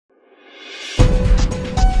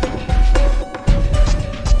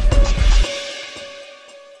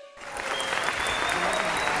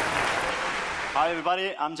Hi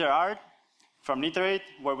everybody, I'm Gerard from Kniterate,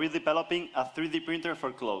 where we're developing a 3D printer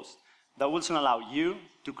for clothes that will soon allow you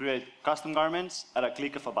to create custom garments at a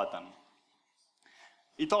click of a button.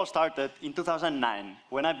 It all started in 2009,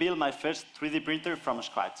 when I built my first 3D printer from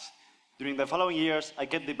scratch. During the following years, I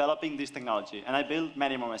kept developing this technology, and I built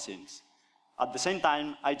many more machines. At the same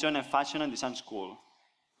time, I joined a fashion and design school,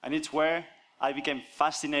 and it's where I became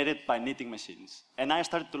fascinated by knitting machines, and I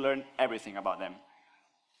started to learn everything about them.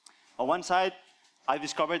 On one side, I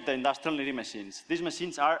discovered the industrial knitting machines. These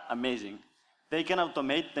machines are amazing. They can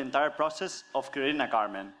automate the entire process of creating a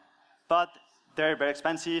garment, but they're very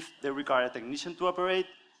expensive, they require a technician to operate,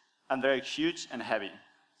 and they're huge and heavy.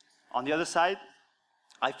 On the other side,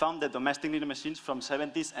 I found the domestic knitting machines from the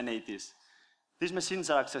 70s and 80s. These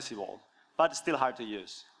machines are accessible, but still hard to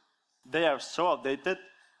use. They are so outdated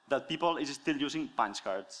that people are still using punch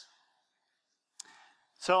cards.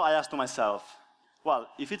 So I asked myself, well,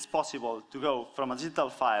 if it's possible to go from a digital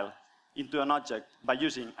file into an object by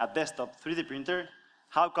using a desktop 3D printer,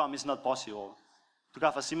 how come it's not possible to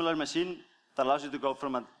have a similar machine that allows you to go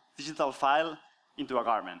from a digital file into a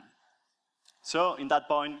garment? So, in that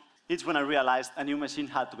point, it's when I realized a new machine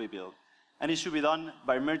had to be built, and it should be done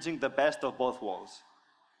by merging the best of both worlds: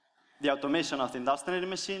 the automation of the industrial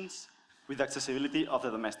knitting machines with the accessibility of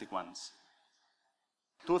the domestic ones.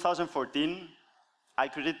 In 2014, I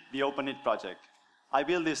created the Open Knit project. I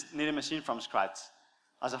built this knitting machine from scratch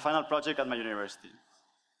as a final project at my university.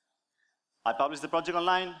 I published the project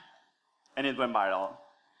online, and it went viral.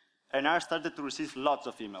 And I started to receive lots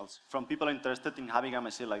of emails from people interested in having a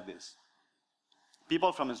machine like this.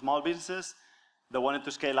 People from small businesses that wanted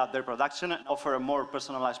to scale up their production and offer a more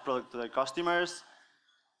personalized product to their customers,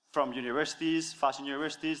 from universities, fashion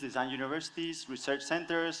universities, design universities, research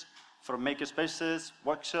centers, from makerspaces,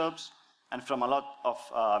 workshops, and from a lot of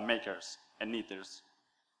makers and knitters.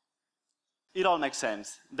 It all makes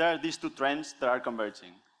sense. There are these two trends that are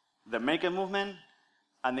converging: the maker movement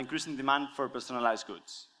and the increasing demand for personalized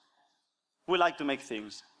goods. We like to make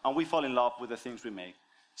things, and we fall in love with the things we make,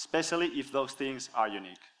 especially if those things are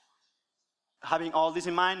unique. Having all this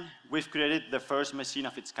in mind, we've created the first machine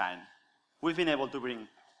of its kind. We've been able to bring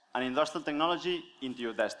an industrial technology into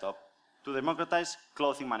your desktop to democratize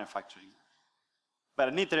clothing manufacturing. But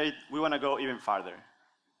at Kniterate, we want to go even farther.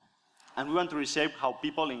 And we want to reshape how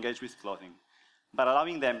people engage with clothing, by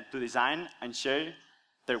allowing them to design and share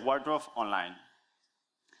their wardrobe online.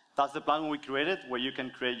 That's the plan we created, where you can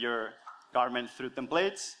create your garment through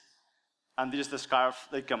templates, and this is the scarf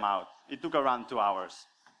that came out. It took around 2 hours.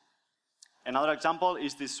 Another example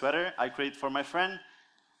is this sweater I created for my friend,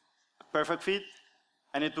 perfect fit,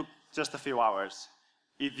 and it took just a few hours.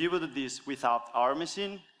 If you would do this without our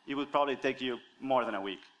machine, it would probably take you more than a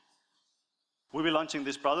week. We'll be launching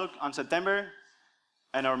this product in September,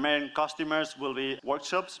 and our main customers will be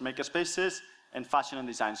workshops, makerspaces, and fashion and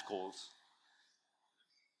design schools.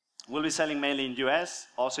 We'll be selling mainly in the US,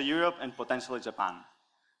 also Europe, and potentially Japan.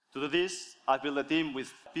 To do this, I've built a team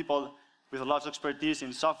with people with a lot of expertise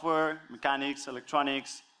in software, mechanics,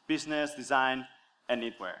 electronics, business, design, and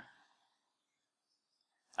knitwear.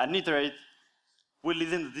 At Kniterate, we're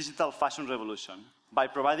leading the digital fashion revolution by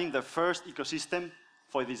providing the first ecosystem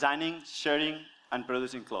for designing, sharing, and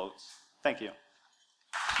producing clothes. Thank you.